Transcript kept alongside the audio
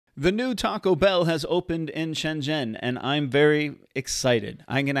The new Taco Bell has opened in Shenzhen, and I'm very excited.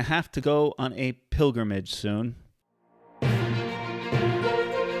 I'm going to have to go on a pilgrimage soon.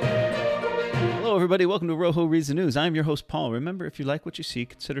 Hello, everybody. Welcome to Rojo Reads the News. I'm your host, Paul. Remember, if you like what you see,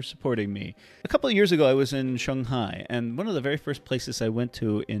 consider supporting me. A couple of years ago, I was in Shanghai, and one of the very first places I went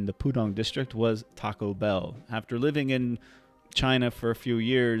to in the Pudong district was Taco Bell. After living in China for a few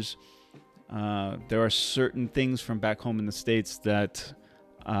years, there are certain things from back home in the States that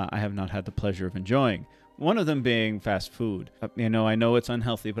I have not had the pleasure of enjoying. One of them being fast food. I know it's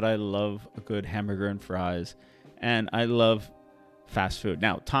unhealthy, but I love a good hamburger and fries, and I love fast food.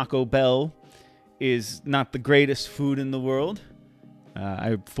 Now, Taco Bell is not the greatest food in the world.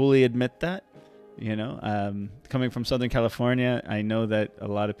 I fully admit that. Coming from Southern California, I know that a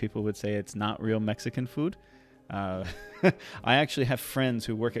lot of people would say it's not real Mexican food. I actually have friends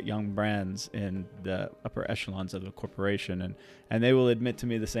who work at Young Brands in the upper echelons of the corporation, and they will admit to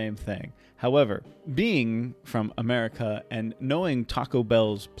me the same thing. However, being from America and knowing Taco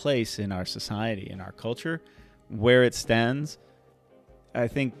Bell's place in our society, in our culture, where it stands, I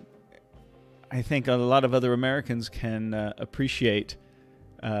think a lot of other Americans can appreciate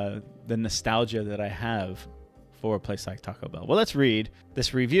the nostalgia that I have for a place like Taco Bell. Well, let's read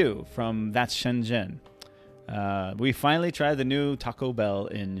this review from That's Shenzhen. We finally tried the new Taco Bell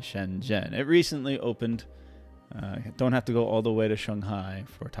in Shenzhen. It recently opened. Don't have to go all the way to Shanghai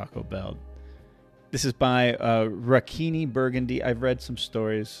for Taco Bell. This is by Rakini Burgundy. I've read some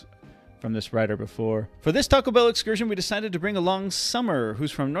stories from this writer before. For this Taco Bell excursion, we decided to bring along Summer,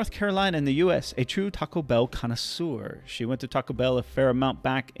 who's from North Carolina in the U.S., a true Taco Bell connoisseur. She went to Taco Bell a fair amount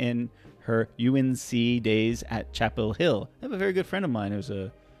back in her UNC days at Chapel Hill. I have a very good friend of mine who's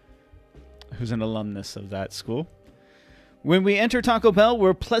an alumnus of that school. When we enter Taco Bell,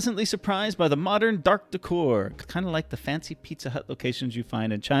 we're pleasantly surprised by the modern dark decor, kind of like the fancy Pizza Hut locations you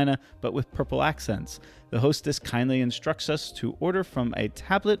find in China, but with purple accents. The hostess kindly instructs us to order from a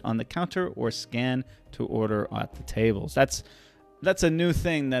tablet on the counter or scan to order at the tables. That's a new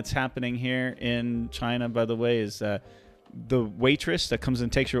thing that's happening here in China, by the way, is the waitress that comes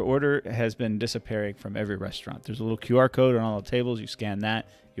and takes your order has been disappearing from every restaurant. There's a little QR code on all the tables. You scan that.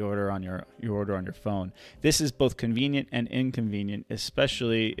 You order on your phone. This is both convenient and inconvenient,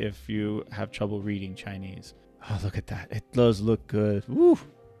 especially if you have trouble reading Chinese. Oh, look at that. It does look good. Woo!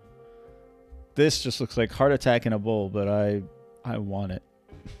 This just looks like heart attack in a bowl, but I want it.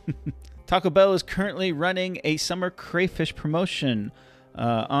 Taco Bell is currently running a summer crayfish promotion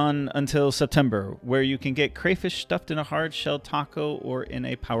on until September, where you can get crayfish stuffed in a hard-shell taco or in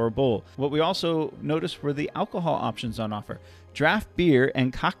a power bowl. What we also noticed were the alcohol options on offer. Draft beer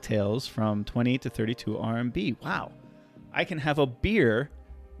and cocktails from 20 to 32 RMB. Wow. I can have a beer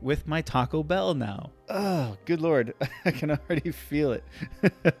with my Taco Bell now. Oh, good Lord. I can already feel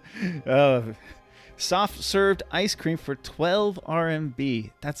it. Soft served ice cream for 12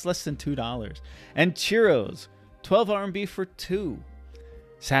 RMB. That's less than $2. And churros, 12 RMB for 2.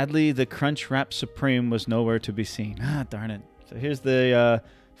 Sadly, the Crunch Wrap Supreme was nowhere to be seen. Ah, darn it. So here's the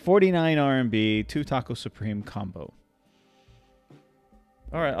 49 RMB 2 Taco Supreme combo.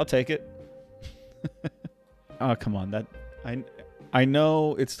 All right, I'll take it. Oh, come on. I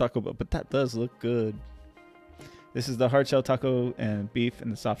know it's Taco Bell, but that does look good. This is the hard shell taco and beef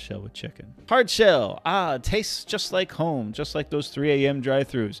and the soft shell with chicken. Hard shell. It tastes just like home, just like those 3 a.m.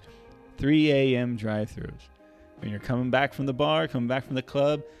 drive-thrus. 3 a.m. drive-thrus. When you're coming back from the bar, coming back from the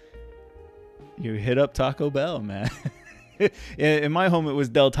club, you hit up Taco Bell, man. In my home, it was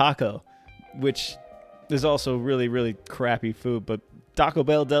Del Taco, which is also really, really crappy food. But Taco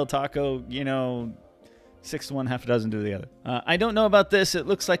Bell, Del Taco, 6 to 1, half a dozen to the other. I don't know about this. It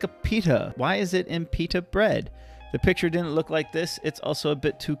looks like a pita. Why is it in pita bread? The picture didn't look like this. It's also a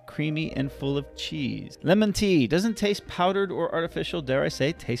bit too creamy and full of cheese. Lemon tea. Doesn't taste powdered or artificial. Dare I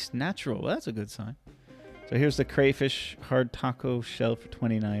say, tastes natural. Well, that's a good sign. So here's the crayfish hard taco shell for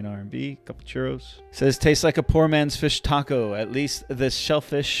 29 RMB. Couple churros. Says tastes like a poor man's fish taco. At least the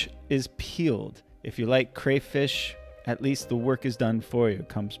shellfish is peeled. If you like crayfish, at least the work is done for you.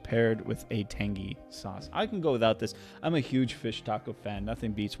 Comes paired with a tangy sauce. I can go without this. I'm a huge fish taco fan.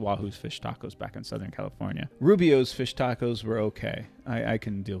 Nothing beats Wahoo's fish tacos back in Southern California. Rubio's fish tacos were okay. I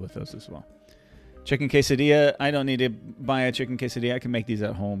can deal with those as well. Chicken quesadilla. I don't need to buy a chicken quesadilla. I can make these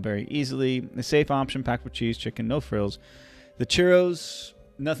at home very easily. A safe option packed with cheese, chicken, no frills. The churros.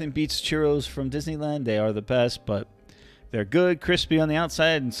 Nothing beats churros from Disneyland. They are the best, but they're good, crispy on the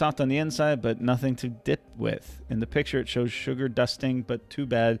outside and soft on the inside, but nothing to dip with. In the picture, it shows sugar dusting, but too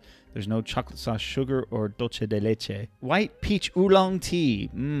bad there's no chocolate sauce sugar or dulce de leche. White peach oolong tea.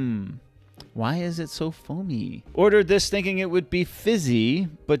 Why is it so foamy? Ordered this thinking it would be fizzy,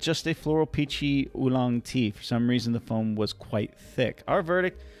 but just a floral peachy oolong tea. For some reason, the foam was quite thick. Our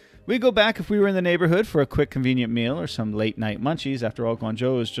verdict: we go back if we were in the neighborhood for a quick, convenient meal or some late-night munchies. After all,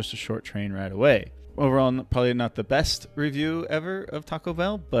 Guangzhou is just a short train ride away. Overall, probably not the best review ever of Taco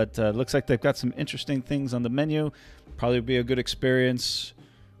Bell, but looks like they've got some interesting things on the menu. Probably be a good experience.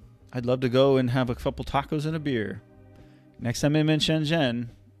 I'd love to go and have a couple tacos and a beer. Next time I'm in Shenzhen,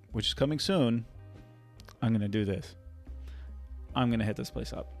 which is coming soon, I'm going to do this. I'm going to hit this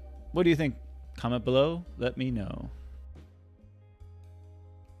place up. What do you think? Comment below. Let me know.